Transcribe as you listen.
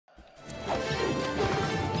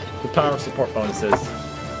The power support bonuses.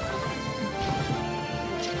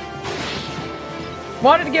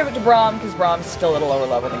 Wanted to give it to Braum, because Braum's still at a lower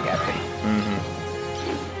level than Gatry. Mm-hmm.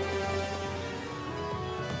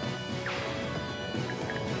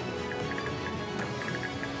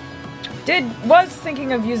 Was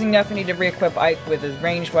thinking of using Neffany to re-equip Ike with his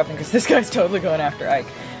ranged weapon, because this guy's totally going after Ike.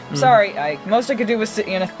 I'm sorry, Ike. Most I could do was sit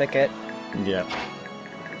you in a thicket. Yeah.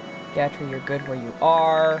 Gatry, you're good where you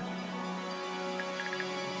are.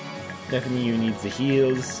 Definitely you needs the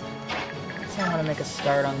heals. So I want to make a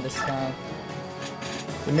start on this guy.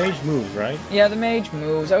 The mage moves, right? Yeah, the mage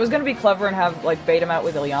moves. I was going to be clever and have, like, bait him out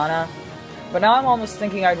with Ilyana. But now I'm almost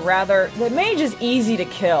thinking I'd rather... The mage is easy to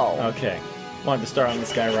kill. Okay. Wanted to start on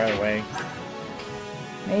this guy right away.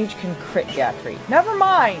 Mage can crit Gatry. Never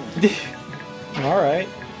mind! Alright.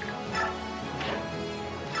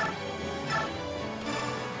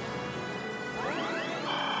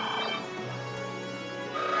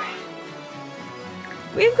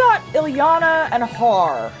 We've got Ilyana and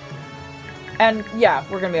Har. And, yeah,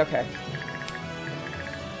 we're gonna be okay.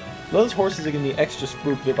 Those horses are gonna be extra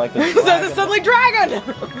spooked with, like, the So the suddenly dragon!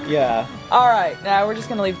 Yeah. Alright, now we're just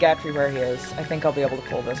gonna leave Gatry where he is. I think I'll be able to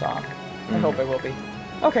pull this off. I hope I will be.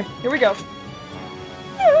 Okay, here we go.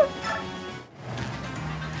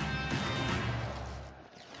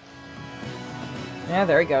 Yeah,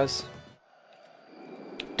 there he goes.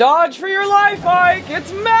 Dodge for your life, Ike!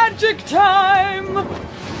 It's magic time!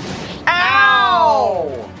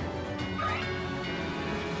 Ow!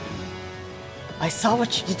 I saw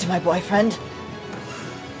what you did to my boyfriend.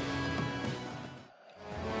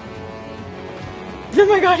 Oh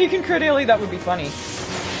my god, he can crit Illy, that would be funny.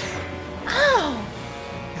 Oh!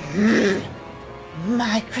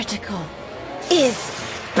 My critical is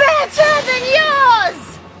better than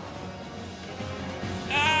yours!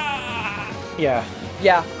 Yeah.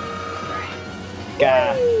 Yeah.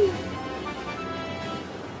 Gah.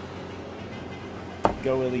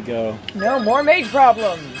 Go, Willy, go. No more mage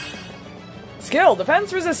problems! Skill,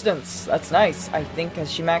 defense resistance. That's nice. I think,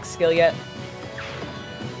 has she maxed skill yet?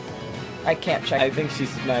 I can't check. I think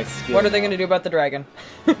she's max skill. What are they going to do about the dragon?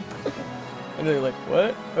 And they're like,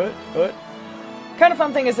 what? What? Kind of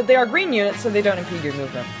fun thing is that they are green units, so they don't impede your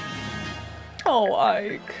movement. Oh,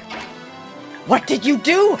 Ike. What did you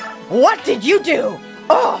do? What did you do?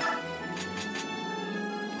 Oh!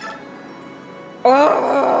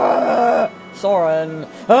 Soren.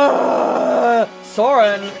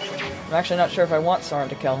 Soren. I'm actually not sure if I want Soren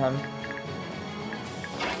to kill him.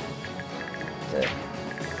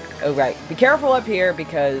 Oh, right. Be careful up here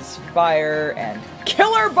because fire and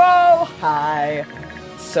killer bow high.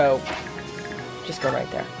 So, just go right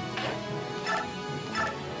there.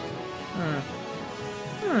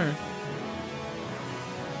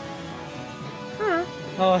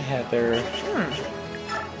 Oh, Heather.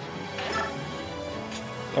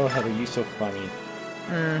 Oh, Heather, you so funny.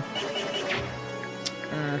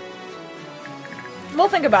 We'll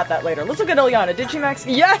think about that later. Let's look at Ilyana. Did she max?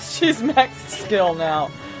 Yes, she's maxed skill now.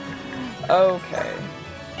 Okay.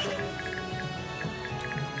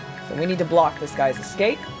 So we need to block this guy's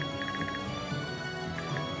escape.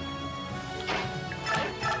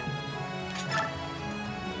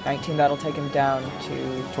 $19, that'll take him down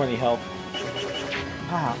to 20 health.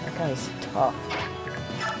 Wow, that guy is tough.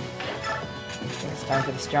 I think it's time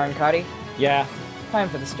for the Starn Cuddy. Yeah. Time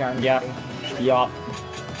for the Starn Yeah. Cuddy. Yeah.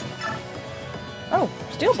 Oh,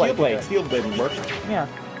 Steel Blade. Steel Blade. Steel Blade would work. Yeah.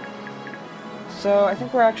 So I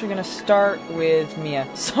think we're actually gonna start with Mia.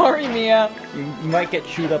 Sorry, Mia. You might get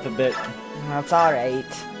chewed up a bit. That's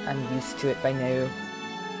alright. I'm used to it by now.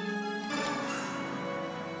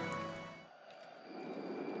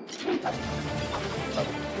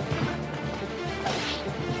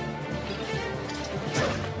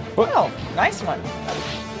 Oh, nice one.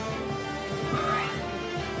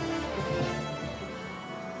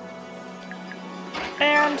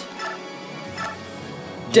 And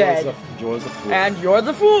dead. You're the fool. And you're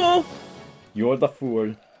the fool. You're the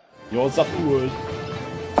fool. You're the fool.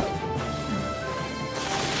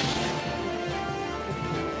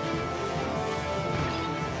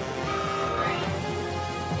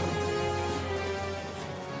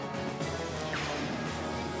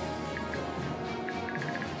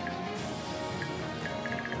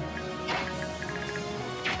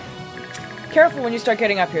 Careful when you start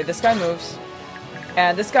getting up here. This guy moves.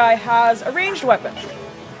 And this guy has a ranged weapon.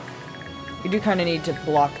 You do kind of need to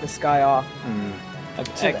block this guy off.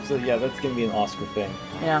 So yeah, that's gonna be an Oscar thing.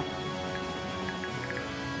 Yeah.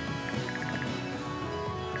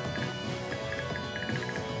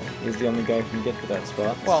 He's the only guy who can get to that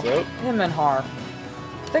spot. Well, so. him and Har.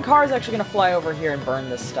 I think Har is actually going to fly over here and burn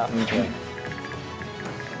this stuff. Okay.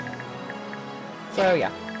 So,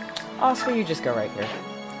 yeah. Oscar, you just go right here.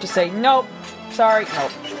 Just say, nope. Sorry,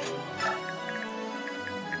 nope.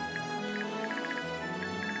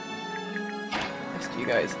 Next, you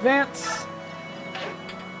guys advance.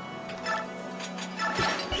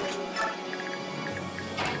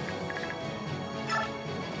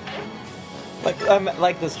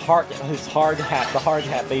 Like this his hard hat, the hard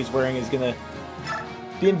hat that he's wearing is gonna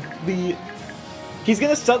he's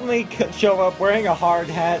gonna suddenly show up wearing a hard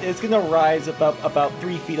hat. It's gonna rise about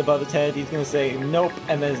 3 feet above his head. He's gonna say nope,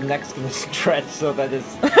 and then his neck's gonna stretch so that his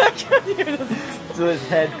so his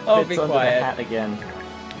head fits under the hat again.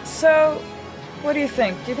 So, what do you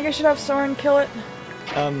think? Do you think I should have Soren kill it?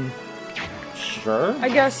 Sure. I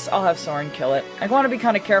guess I'll have Soren kill it. I want to be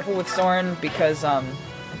kind of careful with Soren because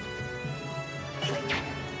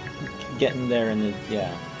getting there in the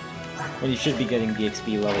when you should be getting the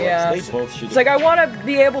XP level yeah, ups. They both should. It's like I want to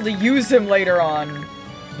be able to use him later on.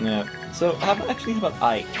 Yeah. So how about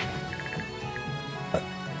Ike?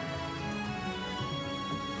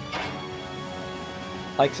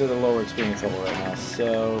 Ike's at a lower experience level right now,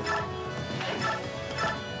 so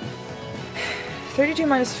 32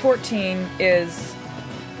 minus 14 is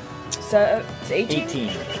it's 18? 18.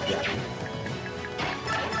 Yeah.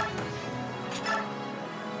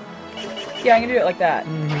 Yeah, I'm gonna do it like that.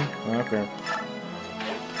 Mm-hmm. Okay.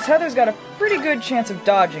 So Heather's got a pretty good chance of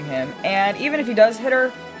dodging him, and even if he does hit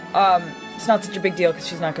her, it's not such a big deal because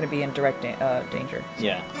she's not going to be in direct danger.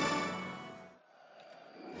 Yeah.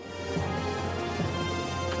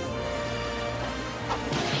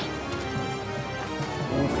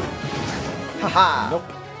 Haha!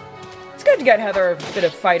 Nope. It's good to get Heather a bit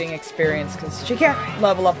of fighting experience because she can't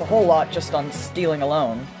level up a whole lot just on stealing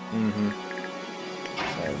alone. Mm-hmm.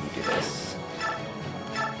 So you do this.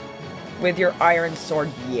 With your iron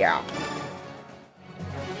sword, yeah.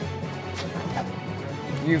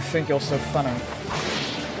 You think you're so funny.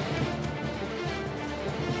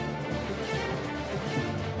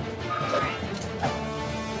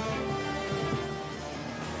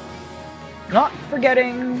 Not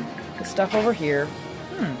forgetting the stuff over here.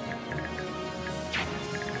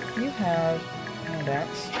 You have hand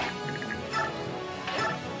axe.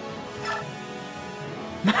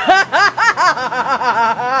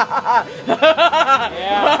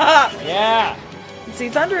 Yeah. See,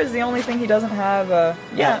 thunder is the only thing he doesn't have.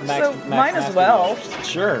 So mine as well.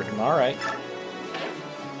 Sure. All right.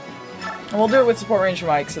 And we'll do it with support range from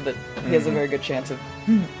Ike so that he has a very good chance of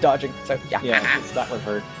dodging. So yeah. Yeah, 'cause that would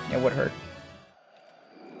hurt. It would hurt.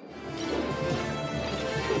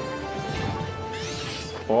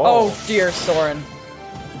 Oh dear, Soren.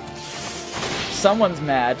 Someone's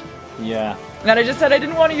mad. Yeah. And then I just said I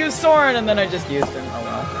didn't want to use Soren, and then I just used him. Oh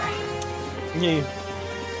well. Yeah.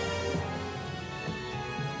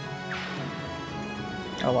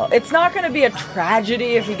 Oh well. It's not going to be a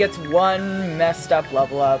tragedy if he gets one messed up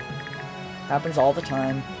level up. Happens all the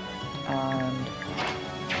time. And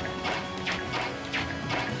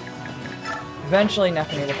eventually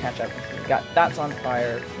Nephany will catch up with you. That's on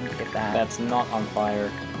fire. You need to get that. That's not on fire.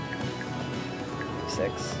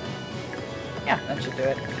 6. Yeah, that should do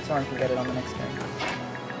it. Soren can get it on the next turn.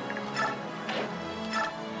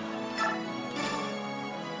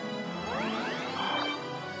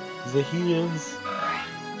 The heals.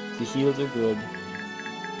 The heals are good.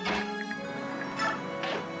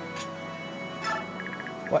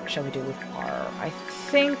 What shall we do with Har? I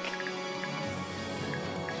think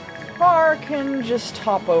Har can just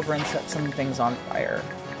hop over and set some things on fire.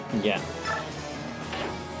 Yeah.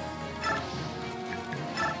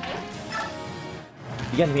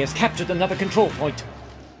 The enemy has captured another control point.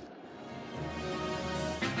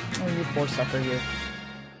 Oh, you poor sucker, you.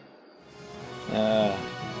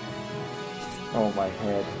 Oh, my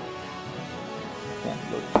head. Yeah,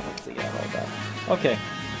 let's see, yeah, like that. Okay.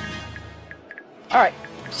 Alright,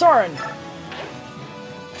 Soren!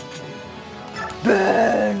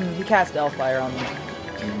 Burn! He cast Elfire on me.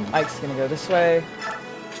 Ike's gonna go this way.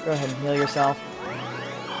 Go ahead and heal yourself.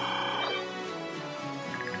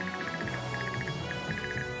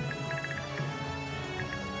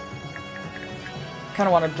 Kind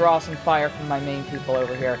of want to draw some fire from my main people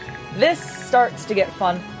over here. This starts to get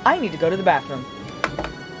fun. I need to go to the bathroom.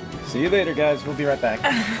 See you later, guys. We'll be right back.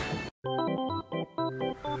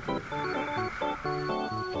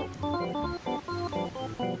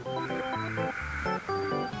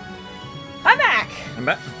 I'm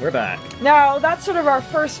back! We're back. Now, that's sort of our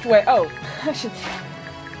first way. Oh, I should.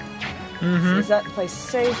 So is that place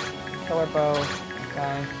safe? Killer bow.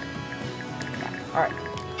 Guy. Yeah. Alright.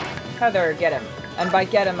 Heather, get him. And by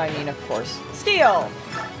get him, I mean, of course, steal!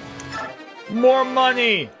 More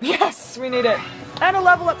money! Yes, we need it. And a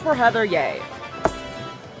level up for Heather, yay.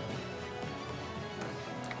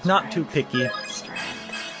 Not too picky. Strength.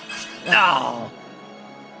 Oh!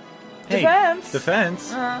 Hey, Defense!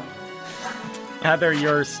 defense? Heather,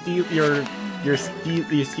 your stealing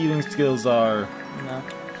skills are... No.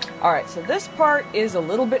 Alright, so this part is a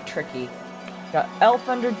little bit tricky. Got Elf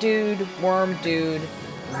Thunder Dude, Worm Dude,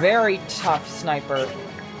 very tough sniper,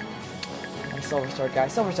 and Silver Sword guy.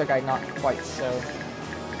 Silver Sword guy not quite so.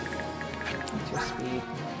 What's your speed?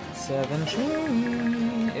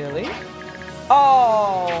 17. Illy?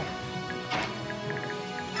 Oh!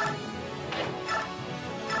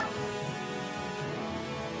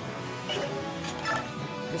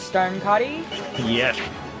 The Stern Cuddy? Yes.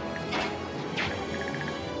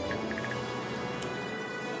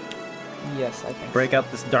 Yes, I think Break out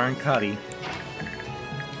this darn cutty.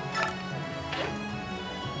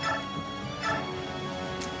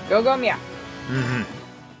 Go, go, meow. Mm-hmm.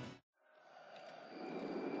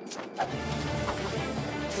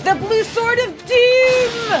 It's the Blue Sword of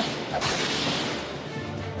Doom!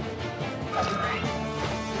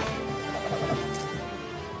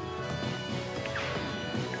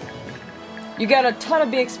 You get a ton of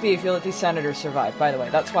BXP if you let these senators survive, by the way.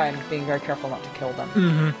 That's why I'm being very careful not to kill them.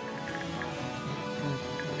 Mm-hmm.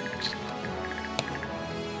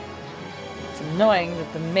 It's annoying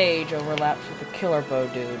that the mage overlaps with the killer bow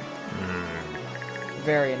dude.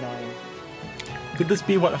 Very annoying. Could this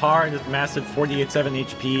be what Har and his massive 48-7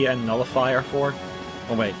 HP and Nullify are for?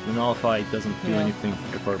 Oh wait, the Nullify doesn't do anything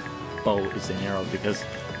if our bow is an arrow because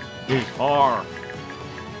he's Har.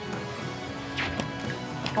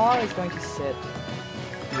 Har is going to sit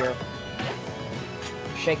here.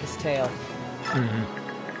 Shake his tail. Mm-hmm.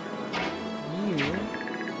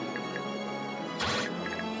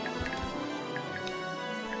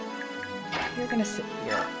 You're gonna sit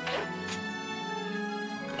here.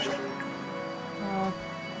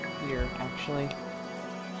 Here, actually.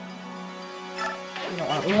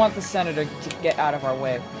 We want the senator to get out of our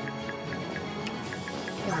way.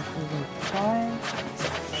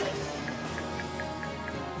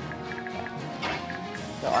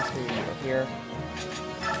 So Oscar, you're gonna go here.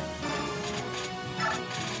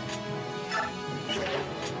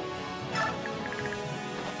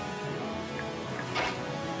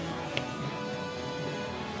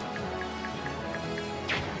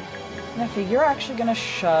 Neffy, you're actually gonna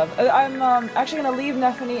shove. I'm actually gonna leave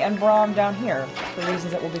Neffany and Braum down here for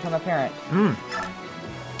reasons that will become apparent. Hmm.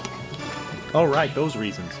 Oh right, those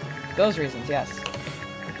reasons. Those reasons, yes.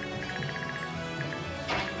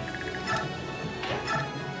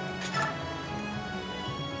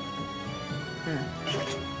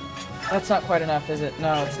 That's not quite enough, is it?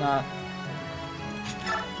 No, it's not.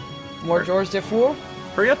 More George Defoe?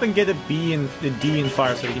 Hurry up and get a D in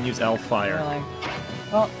fire so we can use L fire. Really?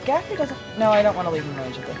 Well, Gaffney doesn't... No, I don't want to leave him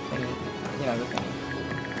range of the thingy. You know, the thingy.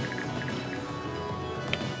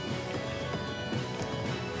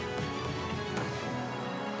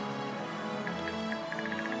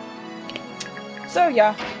 So,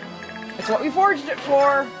 yeah. It's what we forged it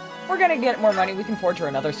for. We're gonna get more money. We can forge her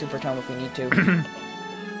another super tome if we need to.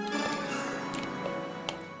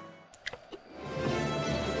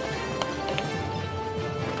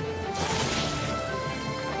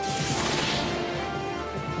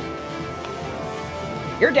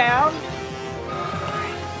 You're down.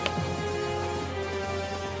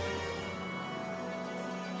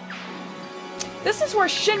 This is where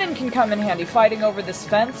Shinnon can come in handy, fighting over this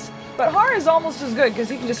fence. But Har is almost as good, because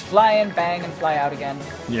he can just fly in, bang, and fly out again.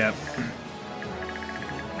 Yep.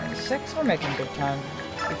 6, we're making good time.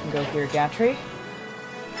 We can go here, Gatry.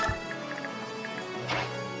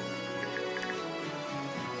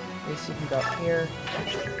 At least you can go up here.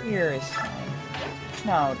 Here is fine.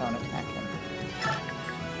 No, don't attack him.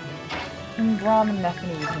 And Braum and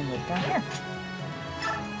Neffany, you can move down here.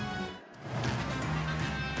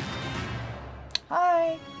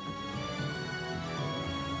 Hi!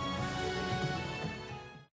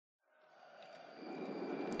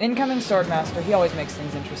 Incoming Swordmaster, he always makes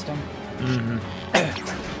things interesting. Mm-hmm.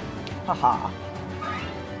 Haha.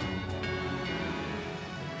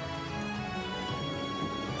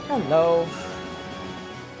 Hello.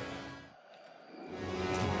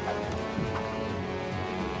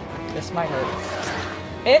 This might hurt.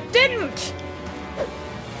 It didn't!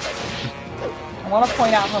 I want to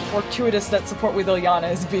point out how fortuitous that support with Ilyana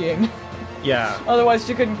is being. Yeah. Otherwise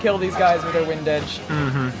she couldn't kill these guys with her wind edge.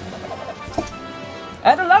 Mm-hmm.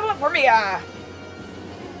 And a level up for Mia!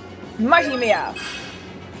 Mighty Mia!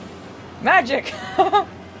 Magic!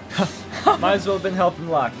 Might as well have been helping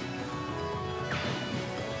luck.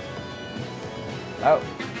 Oh.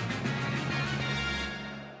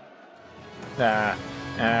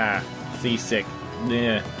 Seasick.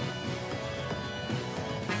 Yeah.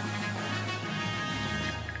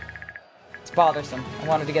 It's bothersome. I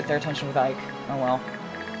wanted to get their attention with Ike. Oh well.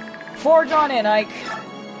 Forge on in, Ike.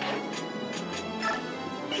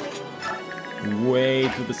 Way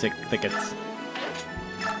through the thickets.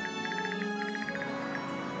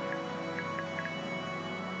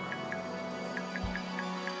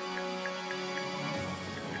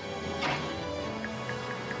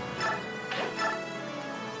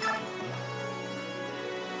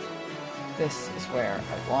 This is where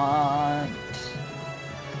I want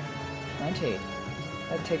 20.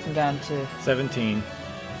 That takes him down to 17.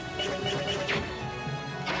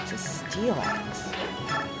 It's a steel axe.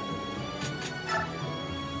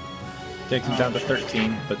 Takes him down to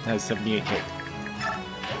 13, but has 78 hit.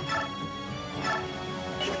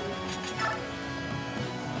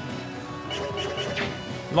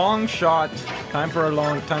 Long shot. Time for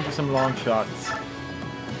some long shots.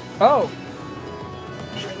 Oh.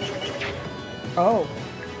 Oh.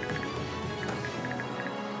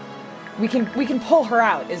 We can pull her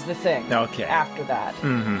out is the thing. Okay. After that.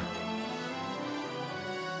 Mm-hmm.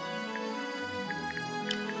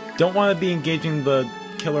 Don't want to be engaging the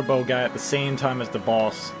killer bow guy at the same time as the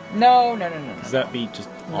boss. No. Does that be just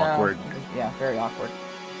awkward? No. Yeah, very awkward.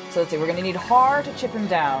 So let's see, we're gonna need Har to chip him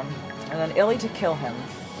down, and then Illy to kill him.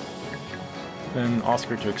 Then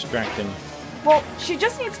Oscar to extract him. Well, she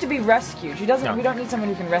just needs to be rescued. She doesn't. No. We don't need someone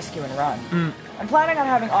who can rescue and run. I'm planning on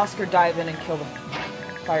having Oscar dive in and kill the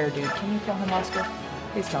fire dude. Can you kill him, Oscar?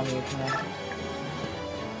 Please tell me you can.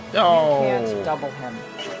 Oh. You can't double him.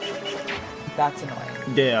 That's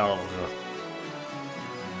annoying. Yeah.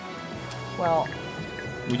 Well,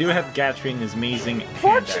 we do have Gatry and his amazing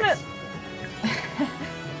fortunate.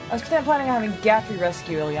 I was planning on having Gatry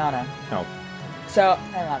rescue Ileana. Help. So,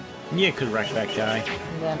 hang on. You could wreck that guy.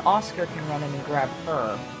 And then Oscar can run in and grab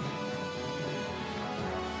her.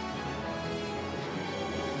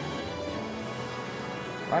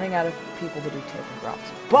 Running out of people to do token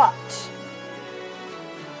drops. But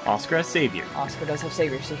Oscar has Savior. Oscar does have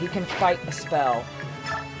Savior, so he can fight a spell.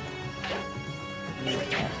 You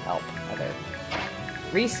can't help, either.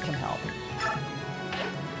 Reese can help.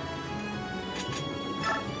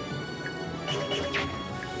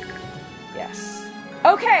 Yes.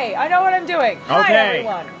 Okay, I know what I'm doing. Hi,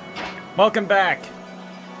 everyone. Welcome back.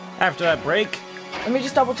 After that break, let me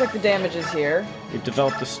just double check the damages here. we've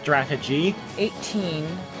developed a strategy. 18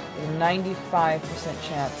 with a 95%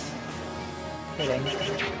 chance hitting.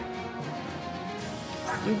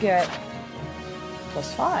 You get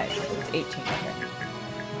 +5. So it's 18. Okay.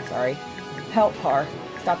 Sorry. Help, Har.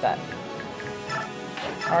 Stop that.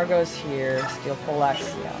 Har goes here. Steel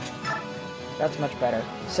poleaxe. Yeah. That's much better.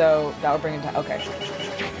 So that would bring him to. Okay.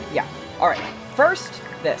 Yeah. Alright. First,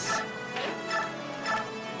 this.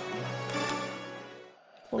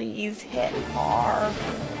 Please hit Har.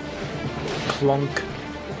 Clunk.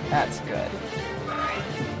 That's good.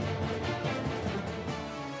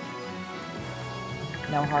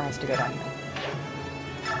 Now Har has to go down here.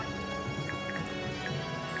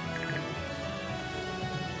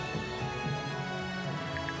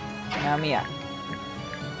 Now Mia.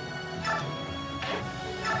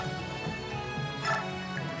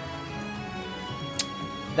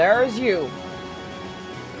 There's you.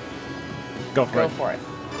 Go for Go it. for it.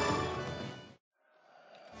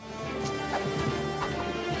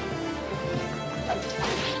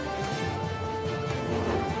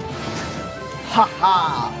 Ha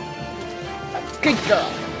ha! Good girl.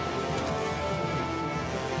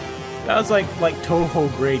 That was like Toho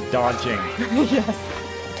grade dodging. Yes.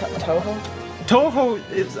 Toho? Toho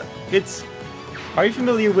it's. Are you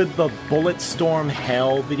familiar with the Bulletstorm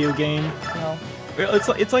Hell video game? No.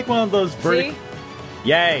 It's like one of those See?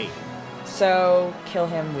 Yay! So kill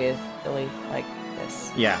him with Billy like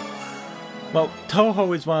this. Yeah. Well,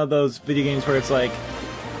 Toho is one of those video games where it's like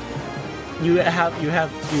you have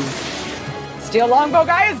to Steel longbow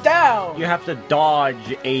guy is down! you have to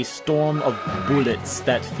dodge a storm of bullets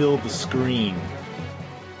that fill the screen.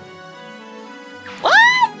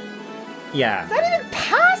 What? Yeah. Is that even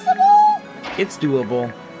possible? It's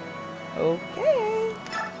doable. Okay.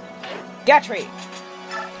 Gatry.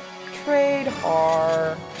 Trade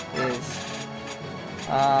R is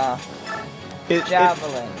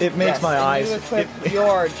javelin. It makes yes, my and eyes. You equip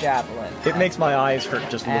your javelin. It makes my eyes hurt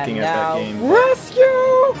just looking at that game.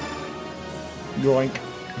 Rescue! Yoink.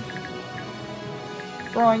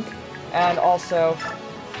 Groink. And also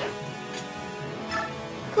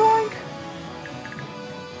Groink.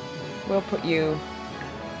 We'll put you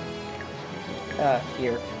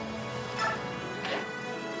here.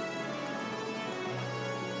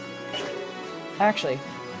 Actually,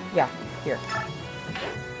 yeah, here.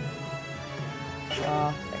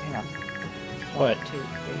 Hang on. What? 1, 2, 3, 4.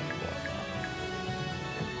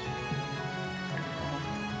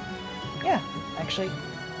 actually.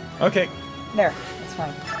 Okay. There. That's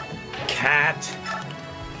fine. Cat.